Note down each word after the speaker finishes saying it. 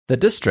The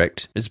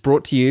District is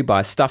brought to you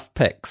by Stuff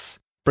Picks,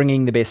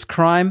 bringing the best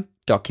crime,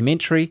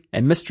 documentary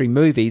and mystery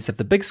movies of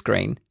the big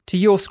screen to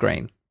your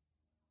screen.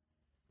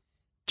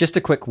 Just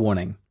a quick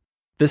warning,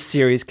 this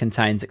series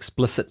contains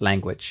explicit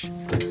language.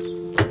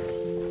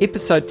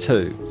 Episode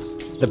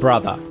 2, The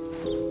Brother.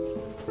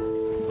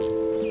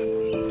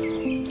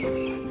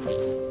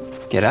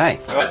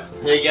 G'day. Alright,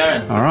 how you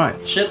going?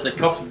 Alright. Shit, the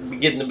cops would be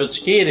getting a bit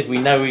scared if we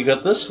know we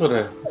got this sort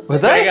of...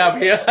 Would they? Up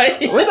here,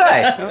 eh? Would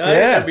they?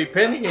 Yeah. They'd be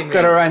panicking.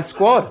 Got our own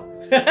squad.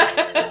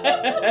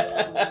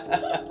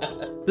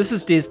 This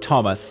is Des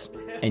Thomas,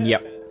 and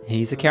yep,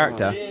 he's a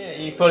character. Yeah,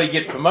 you probably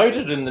get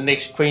promoted in the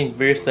next Queen's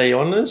birthday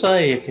honours,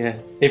 eh?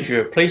 If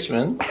you're a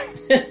policeman.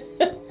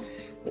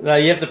 No,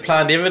 you have to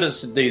plant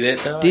evidence to do that,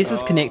 though. Des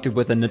is connected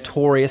with a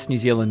notorious New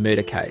Zealand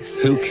murder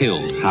case. Who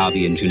killed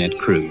Harvey and Jeanette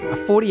Crew? A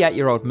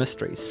 48-year-old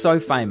mystery so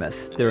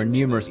famous there are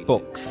numerous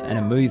books and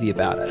a movie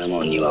about it. Come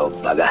on, you old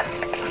bugger.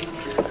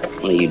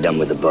 What have you done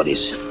with the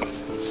bodies?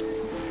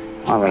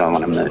 Why would I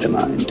want to murder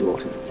my own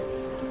daughter?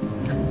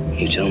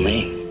 You tell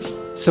me.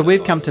 So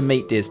we've come to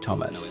meet Des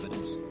Thomas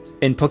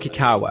in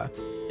Pukekawa,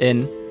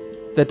 in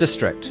The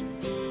District.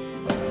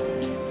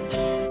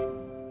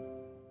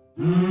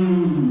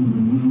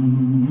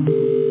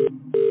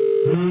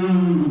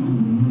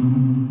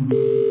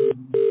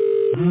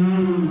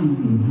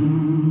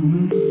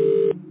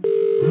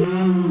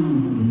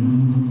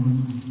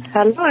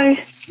 Hello.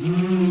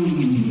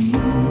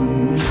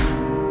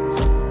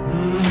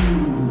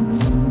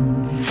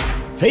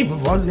 People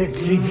won't let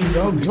sleeping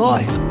dogs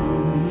lie.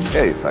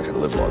 Yeah, you fucking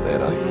live like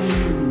that,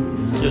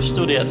 eh? You're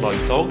stood out like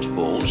dog's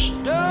balls.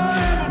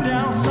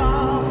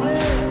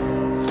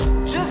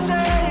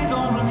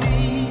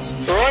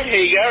 Alright, how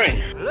you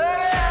going?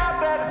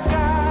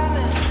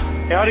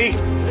 Howdy.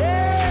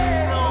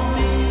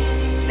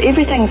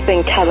 Everything's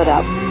been covered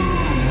up.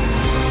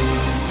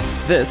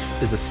 This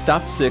is a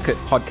Stuff Circuit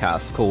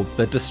podcast called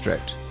The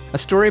District, a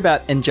story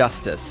about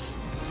injustice,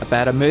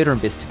 about a murder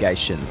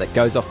investigation that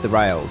goes off the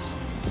rails,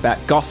 about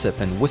gossip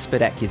and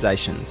whispered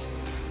accusations,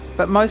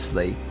 but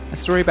mostly a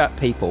story about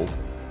people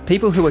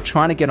who are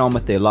trying to get on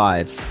with their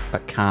lives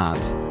but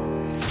can't.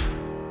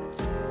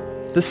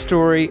 This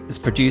story is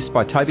produced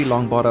by Toby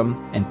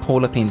Longbottom and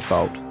Paula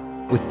Penfold,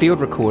 with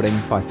field recording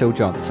by Phil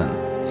Johnson.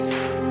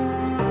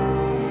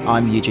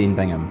 I'm Eugene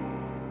Bingham.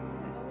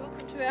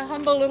 Welcome to our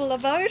humble little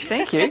abode.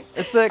 Thank you.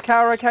 Is the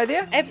car okay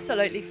there?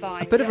 Absolutely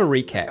fine. A bit of a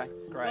recap. Okay,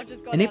 great.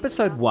 In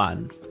episode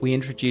 1, we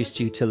introduced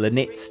you to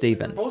Lynette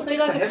Stevens. Would you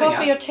like a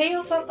coffee or tea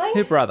or something?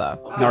 Her brother,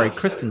 Murray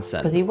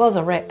Christensen, Because he was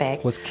a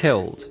ratbag. was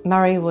killed.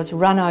 Murray was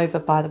run over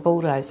by the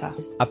bulldozer.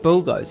 A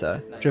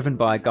bulldozer driven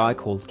by a guy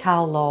called...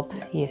 Carl Lobb,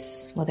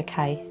 yes, with a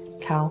K,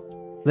 Carl.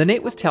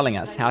 Lynette was telling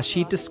us how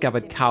she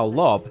discovered Carl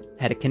Lobb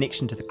had a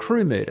connection to the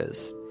Crew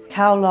murders.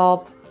 Carl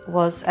Lobb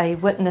was a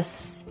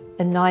witness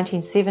in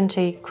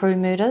 1970 Crew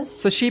murders.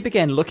 So she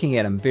began looking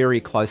at him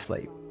very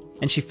closely,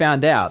 and she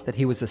found out that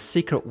he was a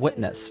secret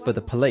witness for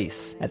the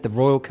police at the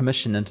Royal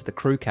Commission into the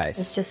Crew There's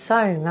case. just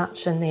so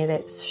much in there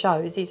that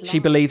shows he's She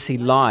lying. believes he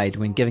lied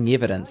when giving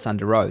evidence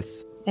under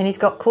oath. And he's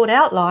got caught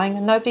out lying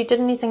and nobody did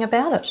anything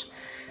about it.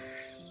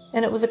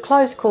 And it was a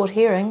closed court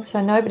hearing,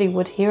 so nobody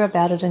would hear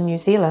about it in New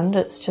Zealand.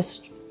 It's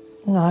just,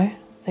 you know,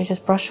 they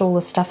just brush all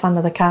the stuff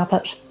under the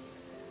carpet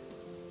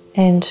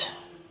and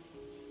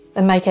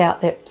make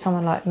out that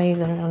someone like me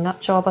is in a nut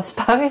job, I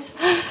suppose.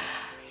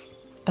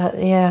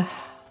 But yeah.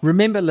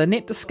 Remember,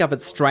 Lynette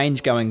discovered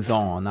strange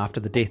goings-on after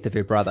the death of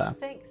her brother.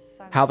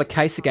 How the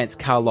case against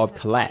Carl Lobb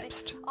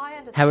collapsed.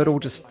 How it all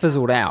just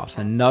fizzled out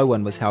and no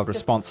one was held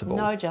responsible.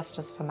 No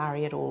justice for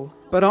Murray at all.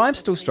 But I'm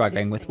still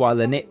struggling with why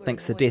Lynette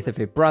thinks the death of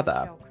her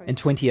brother in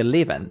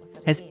 2011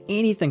 has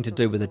anything to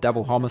do with a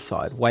double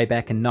homicide way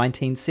back in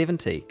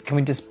 1970. Can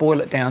we just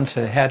boil it down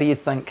to how do you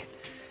think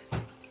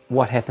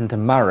what happened to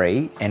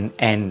Murray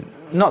and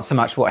not so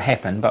much what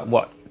happened, but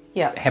what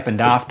happened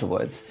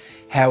afterwards,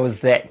 how was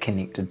that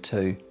connected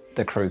to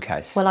the Crew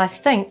case? Well, I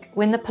think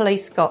when the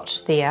police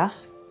got there,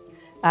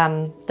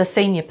 the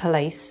senior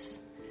police,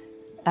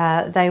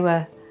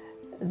 the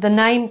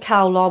name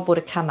Carl Lobb would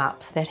have come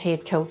up, that he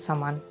had killed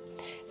someone.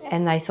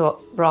 And they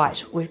thought,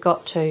 right, we've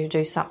got to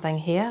do something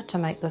here to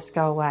make this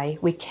go away.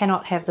 We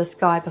cannot have this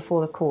guy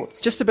before the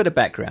courts. Just a bit of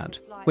background.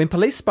 When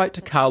police spoke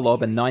to Carl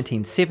Lobb in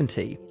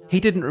 1970, he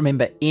didn't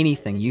remember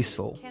anything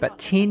useful. But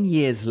 10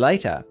 years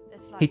later,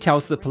 he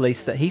tells the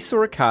police that he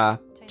saw a car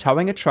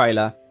towing a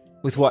trailer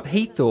with what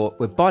he thought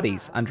were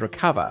bodies under a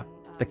cover.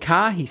 The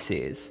car, he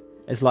says,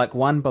 is like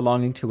one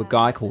belonging to a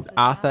guy called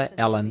Arthur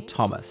Allen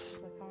Thomas.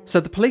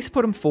 So the police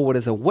put him forward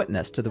as a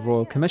witness to the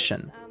Royal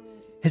Commission.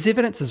 His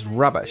evidence is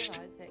rubbished,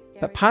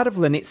 but part of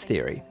Lynette's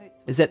theory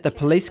is that the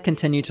police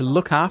continue to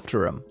look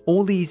after him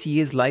all these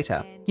years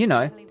later. You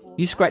know,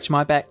 you scratch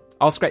my back,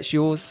 I'll scratch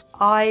yours.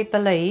 I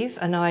believe,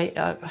 and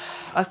I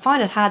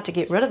find it hard to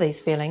get rid of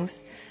these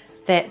feelings,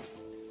 that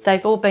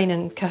they've all been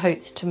in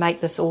cahoots to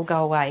make this all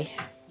go away,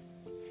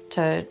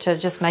 to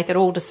just make it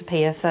all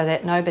disappear so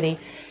that nobody...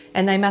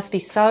 And they must be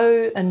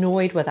so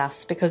annoyed with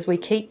us because we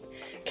keep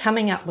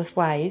coming up with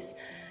ways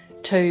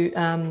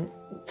to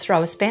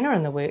throw a spanner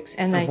in the works.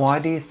 And So why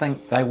do you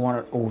think they want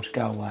it all to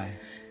go away?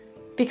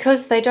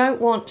 Because they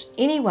don't want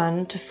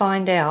anyone to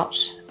find out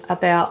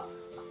about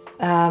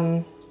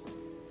who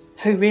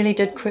really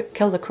did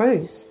kill the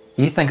Crews.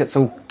 You think it's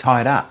all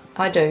tied up?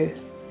 I do.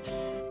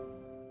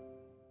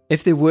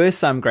 If there were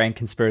some grand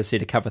conspiracy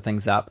to cover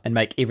things up and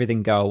make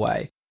everything go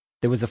away,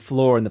 there was a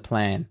flaw in the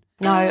plan.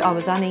 No, I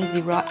was uneasy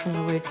right from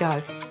the word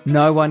go.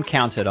 No one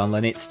counted on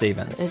Lynette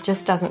Stevens. It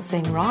just doesn't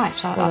seem right.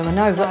 Well, there were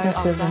no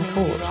witnesses in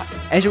court.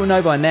 As you'll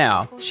know by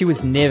now, she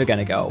was never going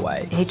to go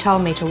away. He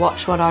told me to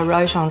watch what I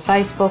wrote on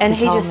Facebook, and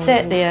he just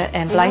sat there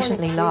and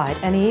blatantly lied.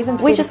 And he even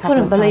we just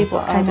couldn't believe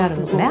what came out of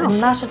his mouth. He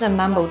muttered and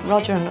mumbled,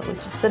 Roger, and it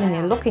was just sitting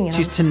there looking at him.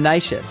 She's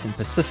tenacious and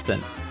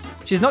persistent.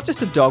 She's not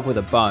just a dog with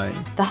a bone.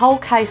 The whole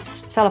case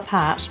fell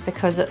apart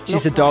because it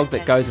She's a dog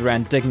that goes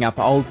around digging up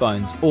old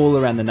bones all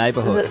around the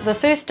neighbourhood. The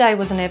first day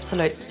was an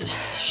absolute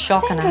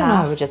shock and a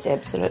half. We were just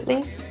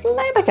absolutely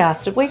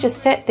flabbergasted. We just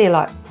sat there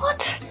like,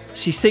 what?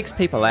 She seeks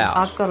people out.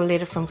 I've got a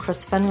letter from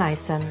Chris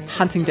Finlayson.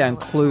 Hunting down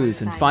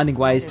clues and finding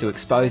ways to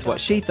expose what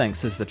she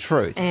thinks is the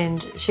truth.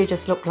 And she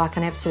just looked like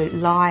an absolute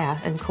liar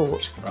in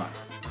court. Right.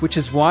 Which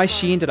is why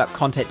she ended up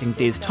contacting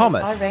Des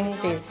Thomas. I rang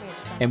Des.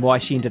 And why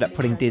she ended up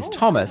putting Des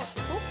Thomas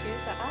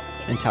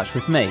in touch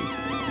with me.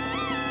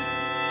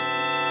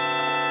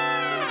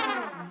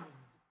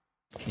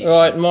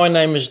 Right, my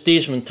name is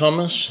Desmond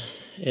Thomas,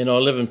 and I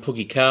live in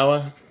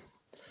Pukekawa.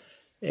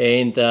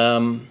 And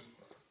the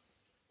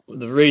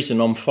reason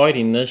I'm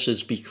fighting this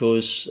is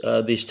because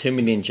there's too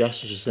many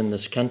injustices in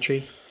this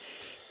country,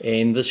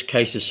 and this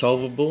case is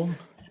solvable,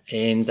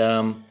 and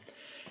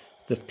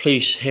the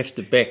police have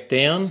to back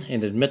down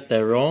and admit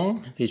they're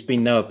wrong. There's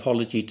been no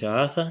apology to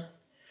Arthur.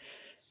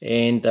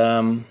 And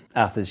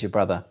Arthur's your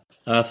brother?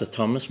 Arthur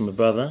Thomas, my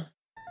brother.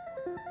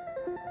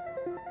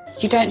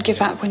 You don't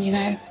give up when you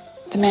know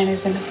the man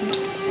is innocent.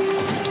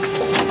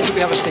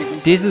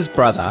 Des's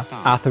brother,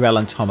 Arthur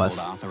Allen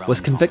Thomas, was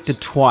convicted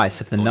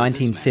twice of the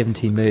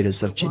 1970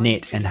 murders of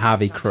Jeanette and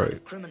Harvey Crew.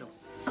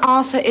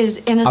 Arthur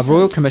is innocent. A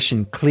royal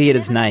commission cleared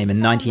his name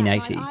in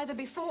 1980.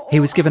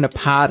 He was given a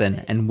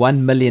pardon and $1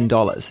 million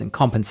in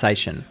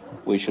compensation.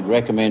 We should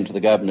recommend to the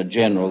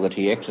Governor-General that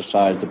he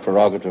exercise the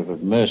prerogative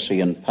of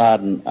mercy and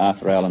pardon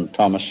Arthur Allen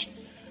Thomas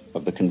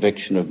of the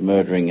conviction of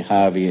murdering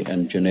Harvey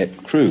and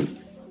Jeanette Crew.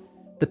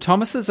 The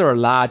Thomases are a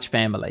large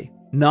family,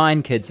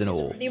 9 kids in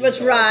all. There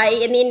was Ray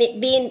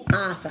and then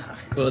Arthur.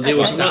 Well, there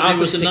was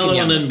another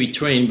one in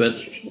between, but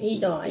he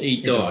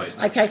died.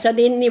 Okay, so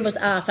then there was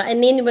Arthur,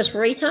 and then there was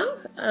Rita,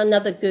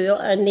 another girl,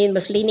 and then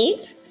was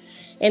Lynette,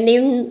 and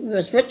then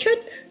was Richard,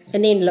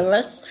 and then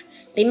Lewis,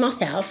 then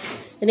myself,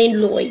 and then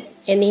Lloyd,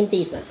 and then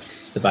Desmond.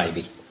 The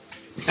baby.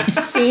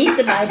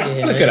 The baby.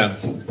 Yeah. Look at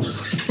him.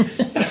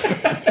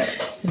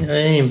 I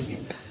am.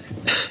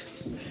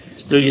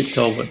 Still get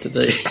told what to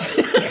do.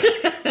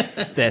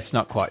 That's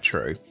not quite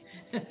true.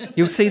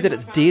 You'll see that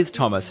it's Des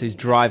Thomas who's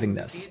driving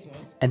this,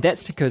 and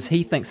that's because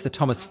he thinks the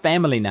Thomas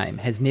family name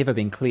has never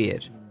been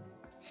cleared.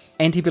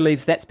 And he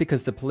believes that's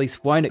because the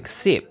police won't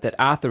accept that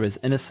Arthur is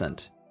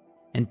innocent,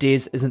 and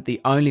Des isn't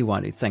the only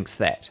one who thinks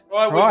that.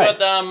 Right, we've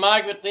got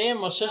Margaret there,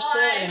 my sister,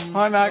 and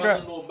Hi,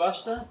 Margaret. brother-in-law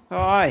Buster.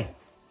 Hi.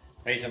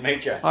 Nice to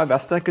meet you. Hi,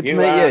 Buster. Good to You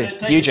meet are. you.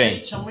 Take a Eugene.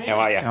 seat somewhere. How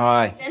are you?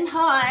 Hi. And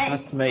hi.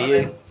 Nice to meet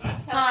you.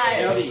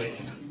 Hi. Howdy.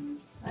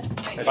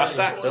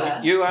 Buster,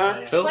 you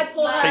are? Phil? Hi,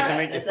 Paula. Nice to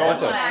meet you,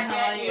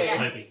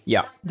 Phil.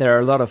 Yeah, there are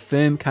a lot of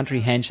firm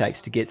country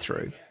handshakes to get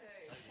through.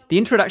 The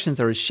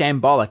introductions are as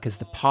shambolic as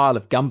the pile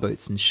of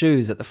gumboots and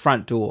shoes at the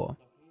front door.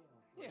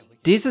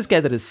 Des has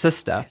gathered his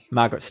sister,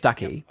 Margaret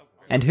Stuckey,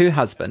 and her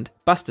husband,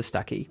 Buster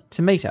Stuckey,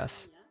 to meet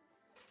us.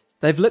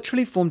 They've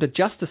literally formed a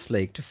justice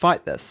league to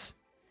fight this,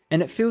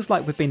 and it feels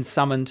like we've been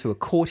summoned to a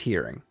court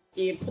hearing.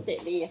 Yeah, put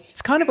that there.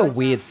 It's kind of a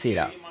weird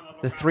setup.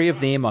 The 3 of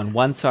them on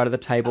one side of the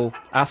table,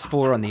 us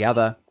 4 on the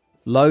other,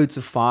 loads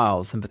of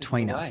files in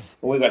between us.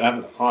 Well, we've got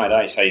another high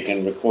day so you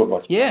can record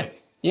what's Yeah,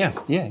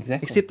 exactly.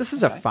 except this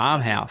is a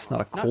farmhouse, not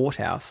a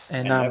courthouse.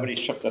 And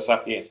nobody's tripped us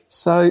up yet.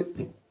 So,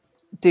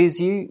 Des,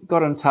 you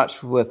got in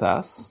touch with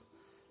us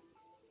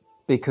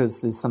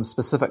because there's some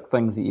specific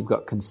things that you've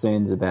got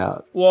concerns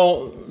about.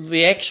 Well,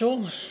 the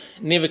axle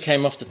never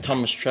came off the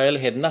Thomas trailer,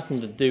 had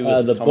nothing to do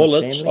with the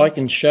bullets. Family. I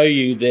can show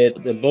you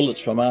that the bullets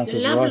from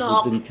Arthur's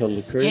rifle didn't kill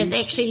the crew. Has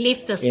actually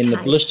left this and case. the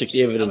ballistics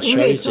evidence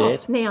shows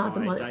that. Now,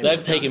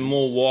 They've taken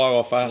more wire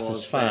off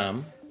Arthur's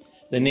farm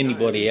than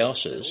anybody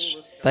else's.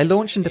 They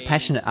launch into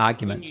passionate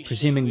arguments,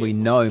 presuming we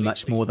know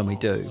much more than we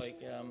do.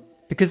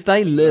 Because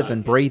they live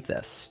and breathe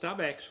this.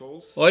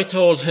 I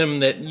told him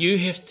that you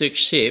have to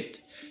accept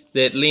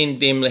that Len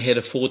Demler had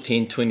a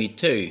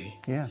 1422.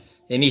 Yeah.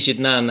 And he said,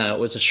 no, it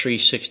was a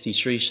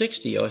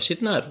 360. I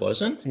said, no, it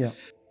wasn't. Yeah.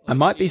 I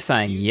might be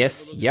saying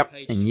yes, yep,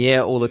 and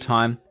yeah all the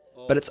time,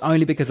 but it's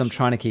only because I'm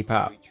trying to keep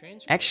up.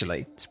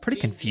 Actually, it's pretty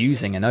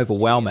confusing and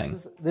overwhelming.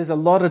 There's a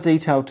lot of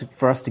detail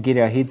for us to get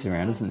our heads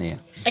around, isn't there?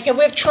 Okay,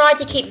 we've tried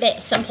to keep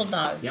that simple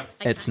though. Yep.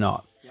 It's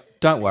not.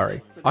 Don't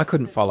worry, I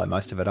couldn't follow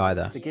most of it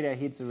either. To get our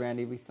heads around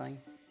everything.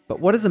 But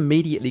what is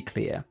immediately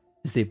clear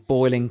is their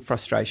boiling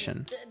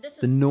frustration,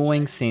 the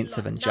gnawing sense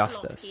of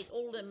injustice.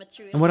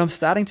 And what I'm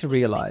starting to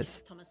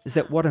realise is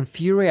that what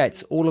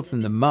infuriates all of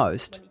them the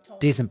most,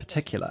 Des in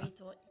particular,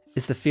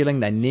 is the feeling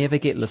they never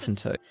get listened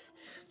to.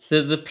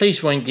 The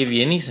police won't give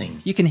you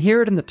anything. You can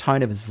hear it in the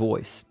tone of his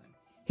voice.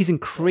 He's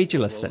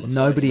incredulous that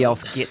nobody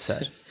else gets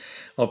it.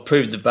 I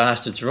proved the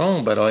bastards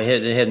wrong, but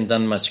it hadn't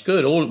done much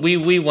good.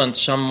 We want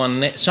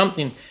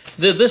something.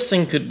 This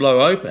thing could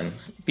blow open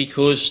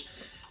because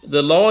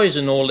the lies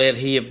and all that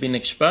here have been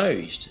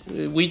exposed.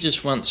 We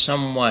just want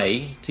some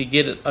way to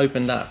get it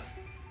opened up.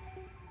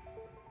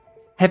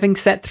 Having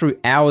sat through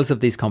hours of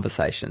these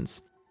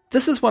conversations,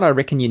 this is what I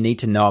reckon you need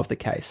to know of the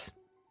case.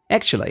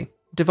 Actually,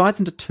 it divides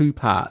into two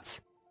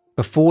parts: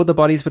 before the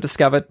bodies were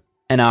discovered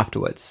and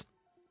afterwards.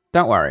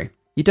 Don't worry,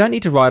 you don't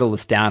need to write all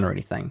this down or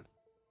anything.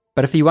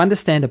 But if you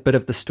understand a bit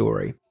of the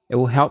story, it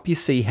will help you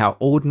see how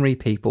ordinary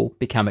people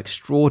become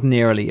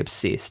extraordinarily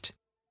obsessed.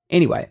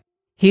 Anyway,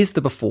 here's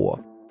the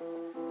before.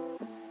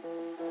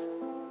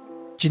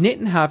 Jeanette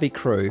and Harvey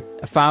Crew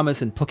are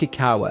farmers in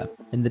Pukekawa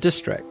in the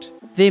district.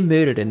 They're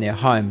murdered in their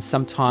home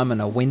sometime on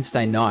a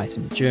Wednesday night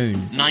in June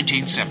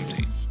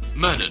 1970.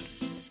 Murdered.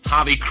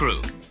 Harvey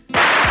Crew.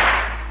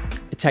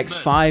 It takes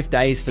 5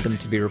 days for them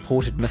to be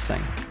reported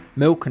missing.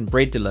 Milk and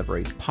bread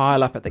deliveries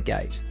pile up at the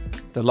gate.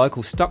 The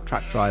local stock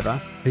truck driver,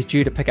 who's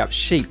due to pick up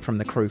sheep from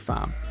the Crew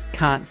farm,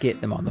 can't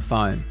get them on the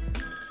phone.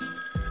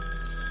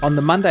 On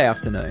the Monday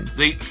afternoon,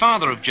 the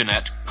father of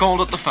Jeanette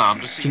called at the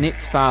farm to see...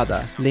 Jeanette's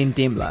father, Len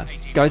Demler,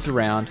 goes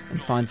around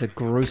and finds a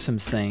gruesome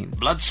scene.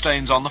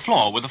 Bloodstains on the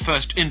floor were the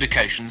first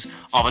indications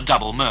of a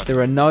double murder.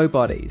 There are no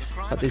bodies,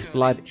 but there's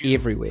blood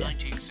everywhere,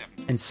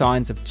 and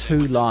signs of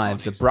 2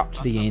 lives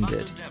abruptly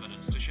ended.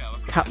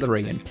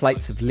 Cutlery and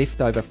plates of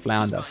leftover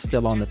flounder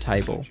still on the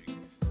table.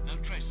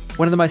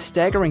 One of the most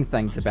staggering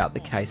things about the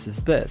case is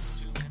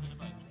this.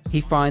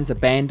 He finds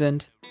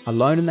abandoned,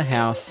 alone in the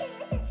house,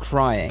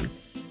 crying,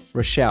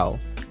 Rochelle,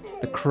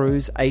 the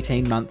Crew's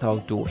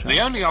 18-month-old daughter. The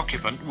only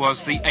occupant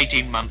was the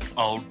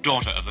 18-month-old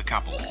daughter of the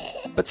couple.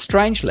 But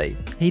strangely,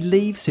 he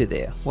leaves her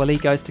there while he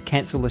goes to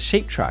cancel the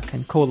sheep truck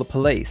and call the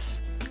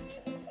police.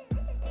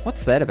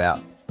 What's that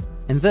about?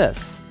 And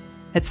this,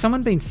 had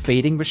someone been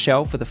feeding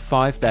Rochelle for the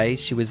 5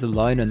 days she was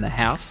alone in the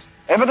house?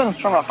 Evidence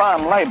from a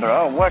farm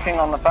labourer working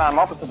on the farm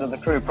opposite to the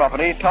Crew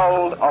property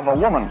told of a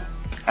woman,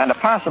 and a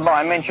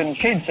passerby mentioned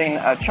she'd seen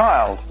a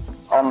child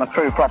on the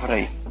Crew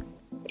property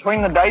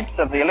between the dates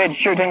of the alleged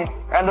shooting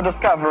and the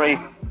discovery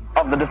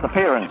of the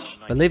disappearance.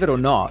 Believe it or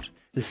not,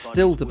 there's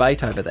still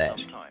debate over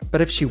that. But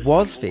if she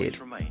was fed,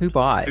 who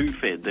by? Who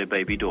fed their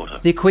baby daughter?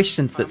 They're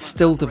questions that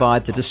still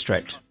divide the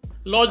district.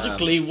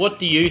 Logically, what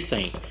do you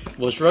think?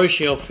 Was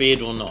Rochelle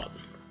fed or not?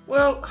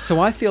 Well, so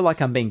I feel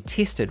like I'm being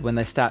tested when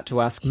they start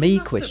to ask me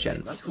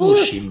questions. Of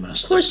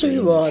course she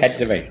was. Had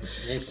to be.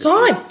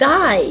 5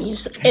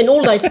 days, and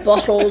all those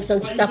bottles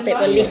and stuff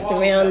that were left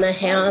around the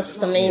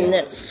house. I mean,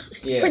 it's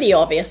pretty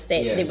obvious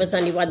that there was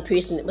only one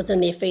person that was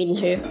in there feeding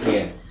her.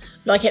 Yeah.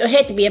 Like, it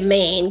had to be a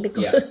man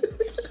because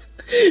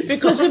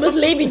because it was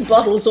leaving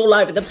bottles all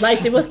over the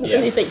place. There wasn't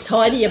anything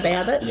tidy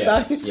about it.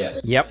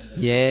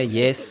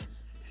 Yes.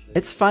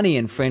 It's funny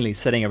and friendly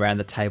sitting around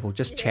the table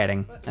just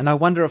chatting, and I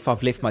wonder if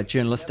I've left my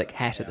journalistic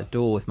hat at the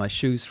door with my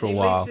shoes for a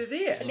while.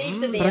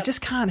 But I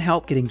just can't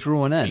help getting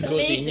drawn in.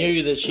 Because he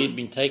knew that she'd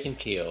been taken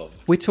care of.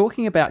 We're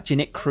talking about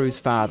Jeanette Crew's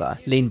father,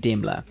 Len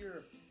Demler.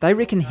 They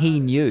reckon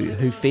he knew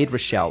who fed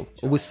Rochelle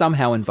or was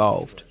somehow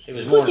involved. It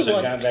was more so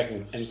going back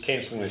and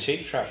cancelling the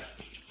sheep truck.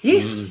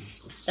 Yes.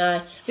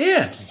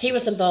 He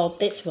was involved,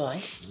 that's why.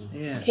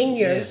 He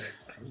knew. Yeah.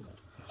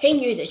 He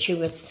knew that she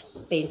was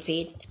being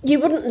fed. You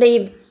wouldn't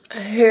leave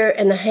her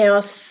in the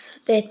house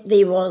that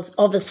there was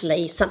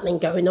obviously something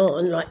going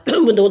on, like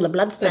with all the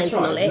bloodstains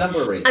and all that. There's a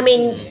number of reasons. I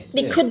mean,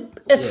 there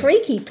could a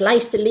freaky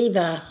place to leave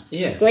a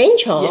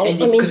grandchild.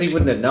 Yeah, and because he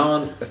wouldn't have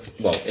known,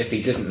 if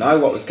he didn't know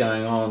what was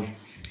going on,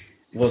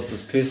 was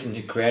this person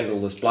who created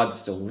all this blood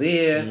still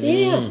there?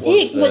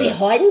 Was he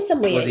hiding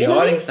somewhere? Was he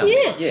hiding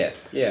somewhere?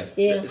 Yeah.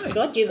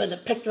 God, you would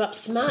have picked her up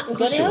smart and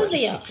got out of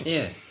there.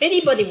 Yeah.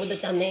 Anybody would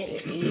have done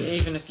that.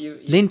 Even if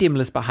you... Len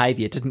Demler's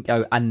behaviour didn't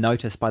go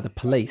unnoticed by the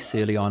police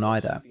early on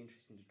either.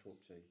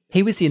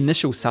 He was the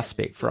initial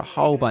suspect for a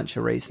whole bunch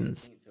of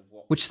reasons,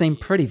 which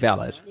seemed pretty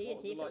valid.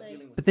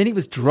 But then he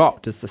was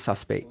dropped as the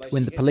suspect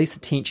when the police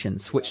attention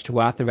switched to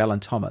Arthur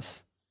Allen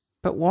Thomas.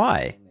 But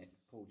why?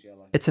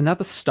 It's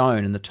another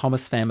stone in the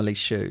Thomas family's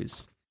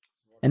shoes.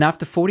 And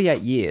after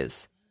 48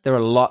 years, there are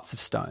lots of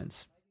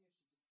stones.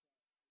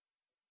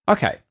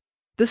 Okay,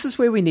 this is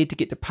where we need to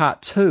get to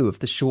part 2 of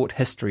the short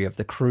history of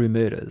the Crew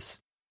murders.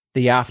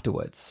 The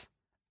afterwards,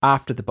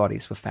 after the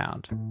bodies were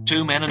found.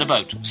 2 men in a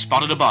boat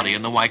spotted a body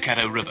in the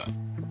Waikato River.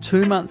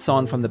 2 months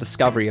on from the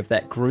discovery of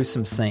that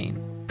gruesome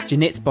scene,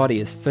 Jeanette's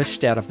body is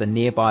fished out of the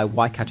nearby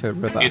Waikato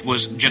River. It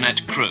was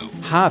Jeanette Crew.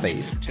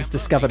 Harvey's is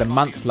discovered a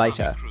month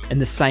later in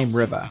the same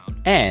river.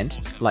 And,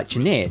 like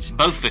Jeanette,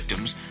 both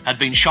victims had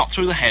been shot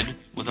through the head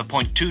with a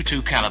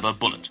 .22 caliber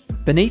bullet.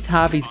 Beneath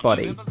Harvey's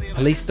body,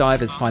 police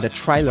divers find a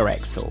trailer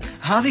axle.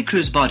 Harvey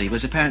Crew's body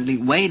was apparently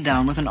weighed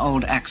down with an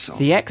old axle.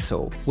 The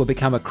axle will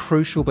become a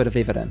crucial bit of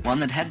evidence. One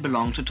that had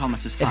belonged to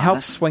Thomas's father. It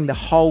helps swing the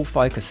whole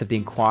focus of the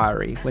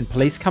inquiry when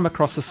police come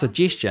across a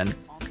suggestion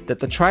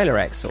that the trailer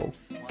axle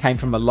came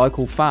from a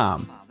local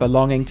farm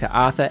belonging to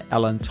Arthur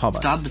Allen Thomas.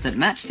 Stubs that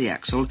matched the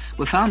axle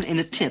were found in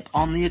a tip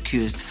on the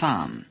accused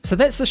farm. So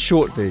that's the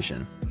short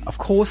version. Of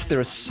course, there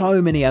are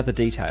so many other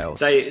details.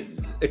 They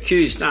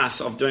accused us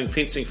of doing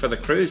fencing for the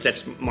crews.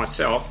 That's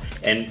myself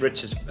and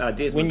Richard's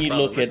Desmond's When you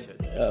brother, look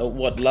at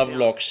what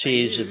Lovelock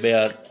says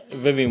about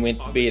Vivian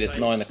went to bed at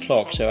 9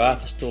 o'clock, so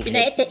Arthur still had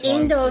At the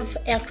time. end of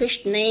our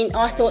questioning,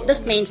 I thought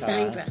this man's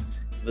dangerous.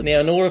 Now,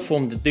 in order for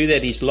him to do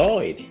that, he's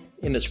lied,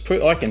 and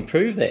I can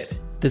prove that.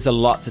 There's a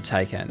lot to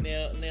take in.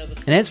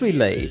 And as we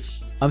leave,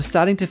 I'm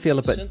starting to feel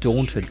a bit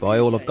daunted by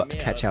all I've got to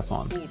catch up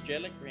on.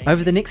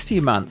 Over the next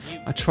few months,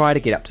 I try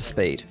to get up to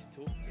speed,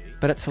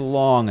 but it's a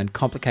long and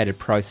complicated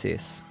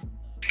process.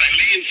 They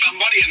lead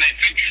somebody and they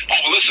think,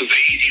 oh, this is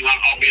the easy one,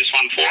 obvious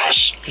one for us.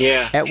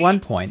 Yeah. At one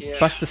point,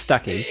 Buster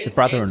Stuckey, the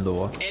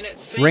brother-in-law,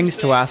 rings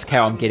to ask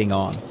how I'm getting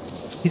on.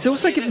 He's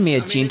also given me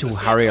a gentle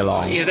hurry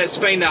along. Yeah, that's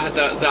been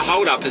the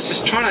hold-up, is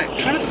just trying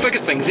to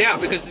figure things out,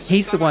 because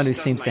he's the one who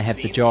seems to have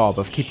the job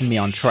of keeping me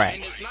on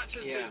track.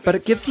 But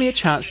it gives me a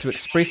chance to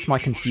express my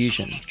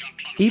confusion,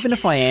 even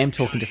if I am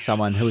talking to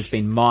someone who has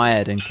been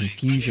mired in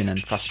confusion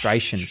and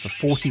frustration for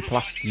 40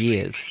 plus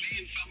years.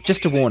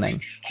 Just a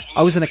warning,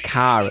 I was in a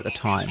car at the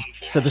time,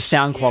 so the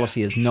sound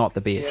quality is not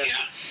the best.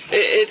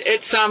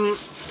 It's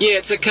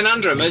a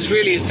conundrum. It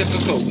really is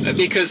difficult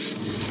because,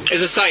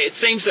 as I say, it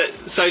seems that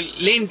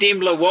Len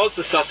Dembler was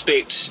the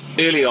suspect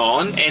early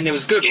on, and there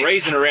was good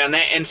reason around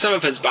that, and some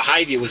of his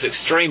behaviour was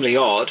extremely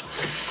odd,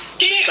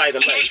 to say the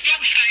least.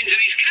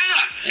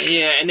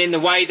 Yeah, and then the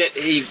way that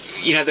he,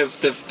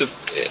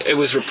 it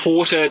was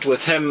reported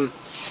with him,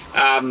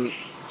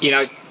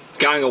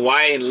 going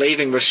away and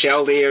leaving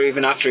Rochelle there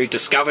even after he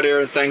discovered her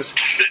and things.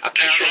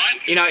 Apparently,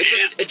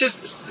 it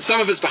just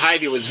some of his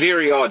behaviour was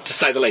very odd, to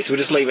say the least. We'll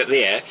just leave it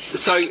there.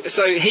 So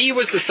he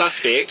was the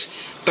suspect,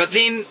 but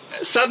then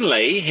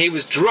suddenly he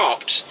was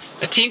dropped.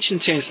 Attention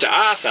turns to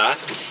Arthur,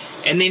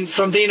 and then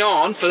from then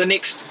on, for the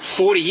next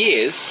 40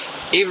 years,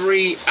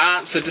 every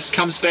answer just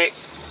comes back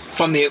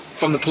from the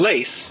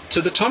police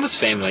to the Thomas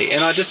family,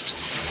 and I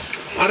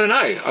don't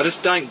know. I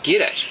just don't get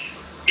it.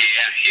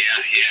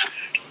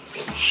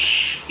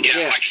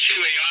 Yeah, I can see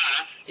where you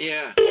are.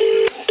 Yeah.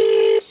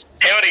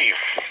 Howdy.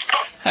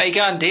 How you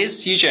going,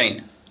 Des?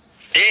 Eugene?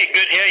 Yeah,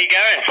 good. How you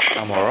going?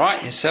 I'm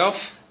alright.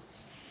 Yourself?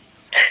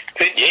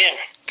 Good, yeah.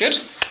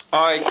 Good.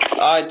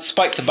 I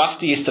spoke to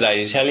Buster yesterday,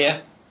 did I tell you?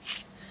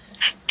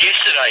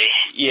 Yesterday?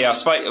 Yeah,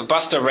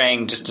 Buster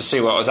rang just to see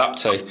what I was up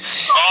to.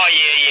 Oh,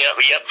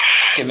 yep.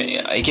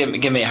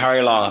 Give me a hurry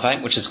along, I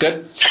think, which is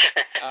good.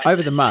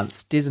 Over the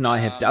months, Des and I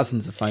have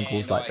dozens of phone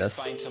calls like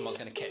this.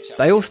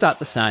 They all start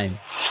the same.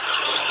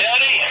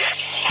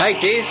 Hey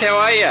Des, how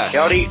are you?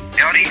 Howdy.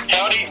 How are you?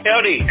 How you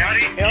doing?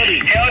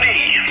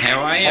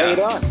 All right, how you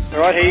going? All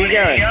right. How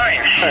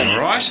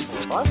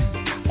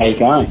you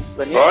going?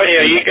 All right,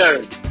 how you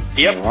going?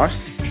 Yep. All right.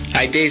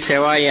 Hey Des,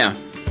 how are you? Right,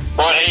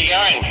 how you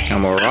going?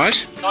 I'm all right.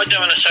 I don't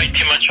want to say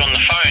too much on the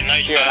phone.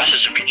 Those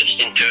bastards will be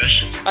listening to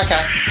us.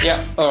 Okay,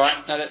 yeah, all right.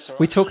 No, that's all right.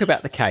 We talk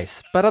about the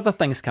case, but other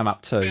things come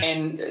up too.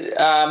 And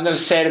that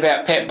was sad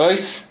about Pat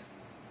Booth.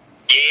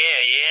 Yeah.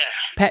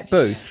 Pat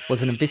Booth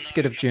was an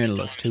investigative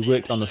journalist who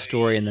worked on the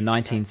story in the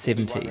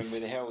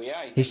 1970s.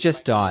 He's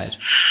just died.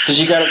 Did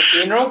you go to the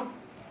funeral?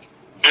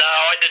 No,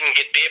 I didn't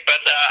get there, but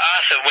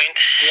Arthur went.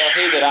 Yeah, I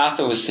heard that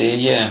Arthur was there,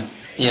 yeah.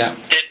 Did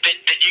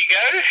you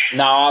go?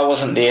 No, I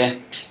wasn't there.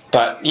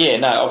 But, yeah,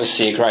 no,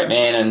 obviously a great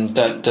man and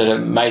did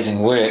amazing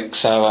work,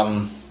 so, a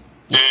lot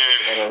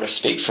of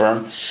respect for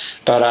him.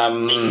 But, I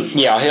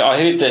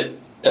heard that...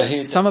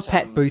 Some of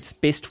Pat Booth's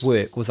best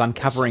work was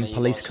uncovering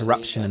police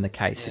corruption in the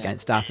case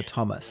against Arthur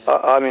Thomas.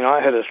 I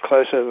had as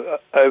close an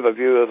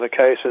overview of the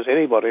case as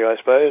anybody, I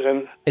suppose.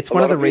 And it's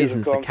one of the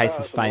reasons the case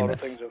is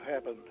famous.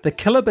 The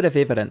killer bit of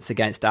evidence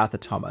against Arthur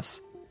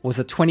Thomas was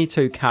a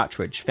 .22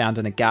 cartridge found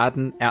in a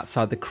garden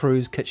outside the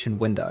crew's kitchen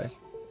window.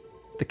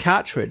 The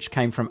cartridge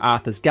came from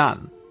Arthur's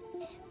gun,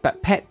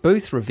 but Pat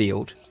Booth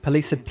revealed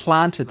police had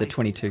planted the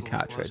 .22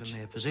 cartridge.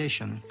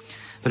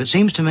 But it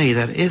seems to me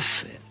that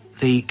if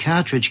the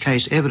cartridge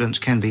case evidence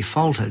can be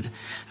faulted,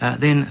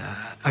 then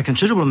a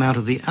considerable amount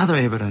of the other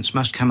evidence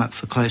must come up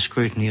for close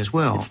scrutiny as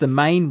well. It's the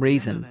main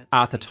reason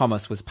Arthur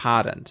Thomas was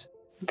pardoned.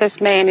 This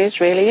man is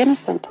really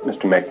innocent.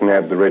 Mr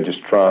McNabb, the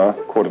Registrar,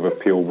 Court of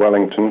Appeal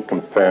Wellington,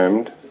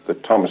 confirmed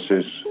that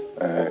Thomas's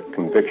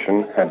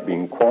conviction had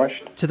been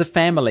quashed. To the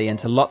family and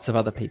to lots of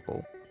other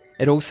people,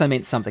 it also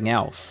meant something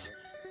else.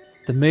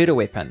 The murder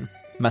weapon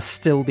must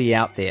still be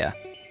out there,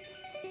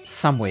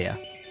 somewhere.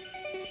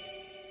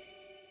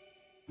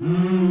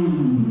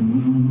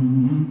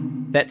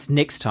 That's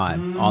next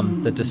time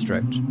on The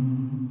District.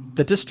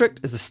 The District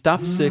is a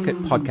Stuff Circuit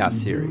podcast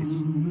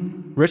series,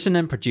 written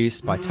and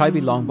produced by Toby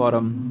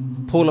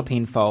Longbottom, Paula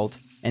Penfold,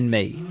 and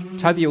me.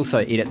 Toby also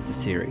edits the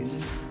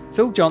series.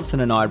 Phil Johnson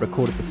and I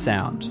recorded the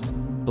sound.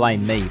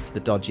 Blame me for the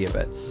dodgier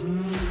bits.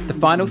 The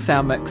final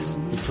sound mix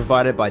was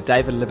provided by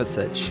David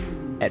Livicic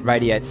at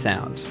Radiate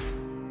Sound.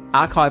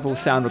 Archival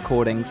sound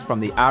recordings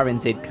from the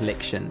RNZ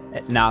collection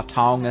at Ngā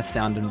Taonga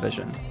Sound and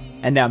Vision.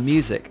 And our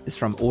music is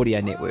from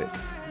Audio Network.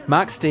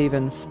 Mark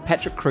Stevens,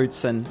 Patrick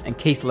Crudson and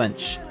Keith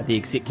Lynch are the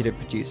executive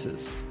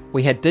producers.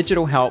 We had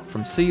digital help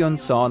from Suyun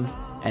Son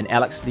and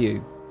Alex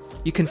Liu.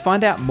 You can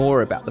find out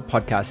more about the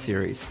podcast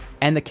series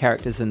and the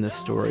characters in this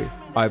story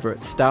over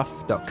at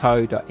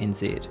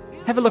stuff.co.nz.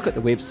 Have a look at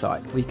the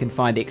website where you can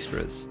find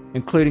extras,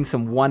 including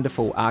some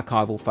wonderful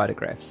archival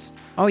photographs.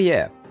 Oh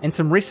yeah, and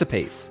some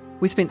recipes.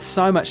 We spent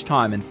so much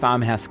time in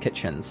farmhouse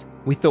kitchens,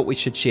 we thought we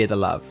should share the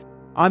love.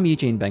 I'm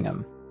Eugene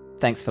Bingham.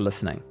 Thanks for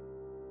listening.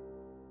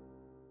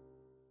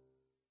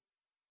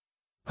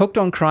 Hooked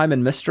on Crime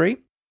and Mystery?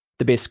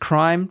 The best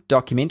crime,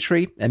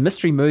 documentary and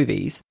mystery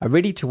movies are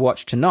ready to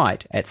watch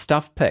tonight at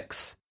Stuff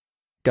Picks.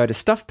 Go to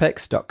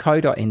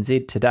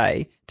stuffpicks.co.nz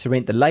today to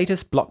rent the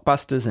latest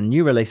blockbusters and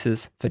new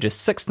releases for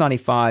just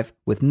 $6.95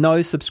 with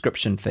no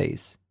subscription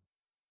fees.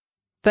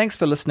 Thanks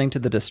for listening to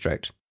The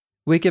District.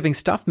 We're giving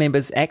Stuff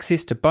members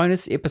access to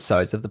bonus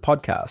episodes of the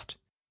podcast.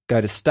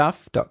 Go to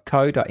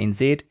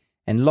stuff.co.nz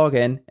and log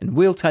in and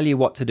we'll tell you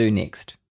what to do next.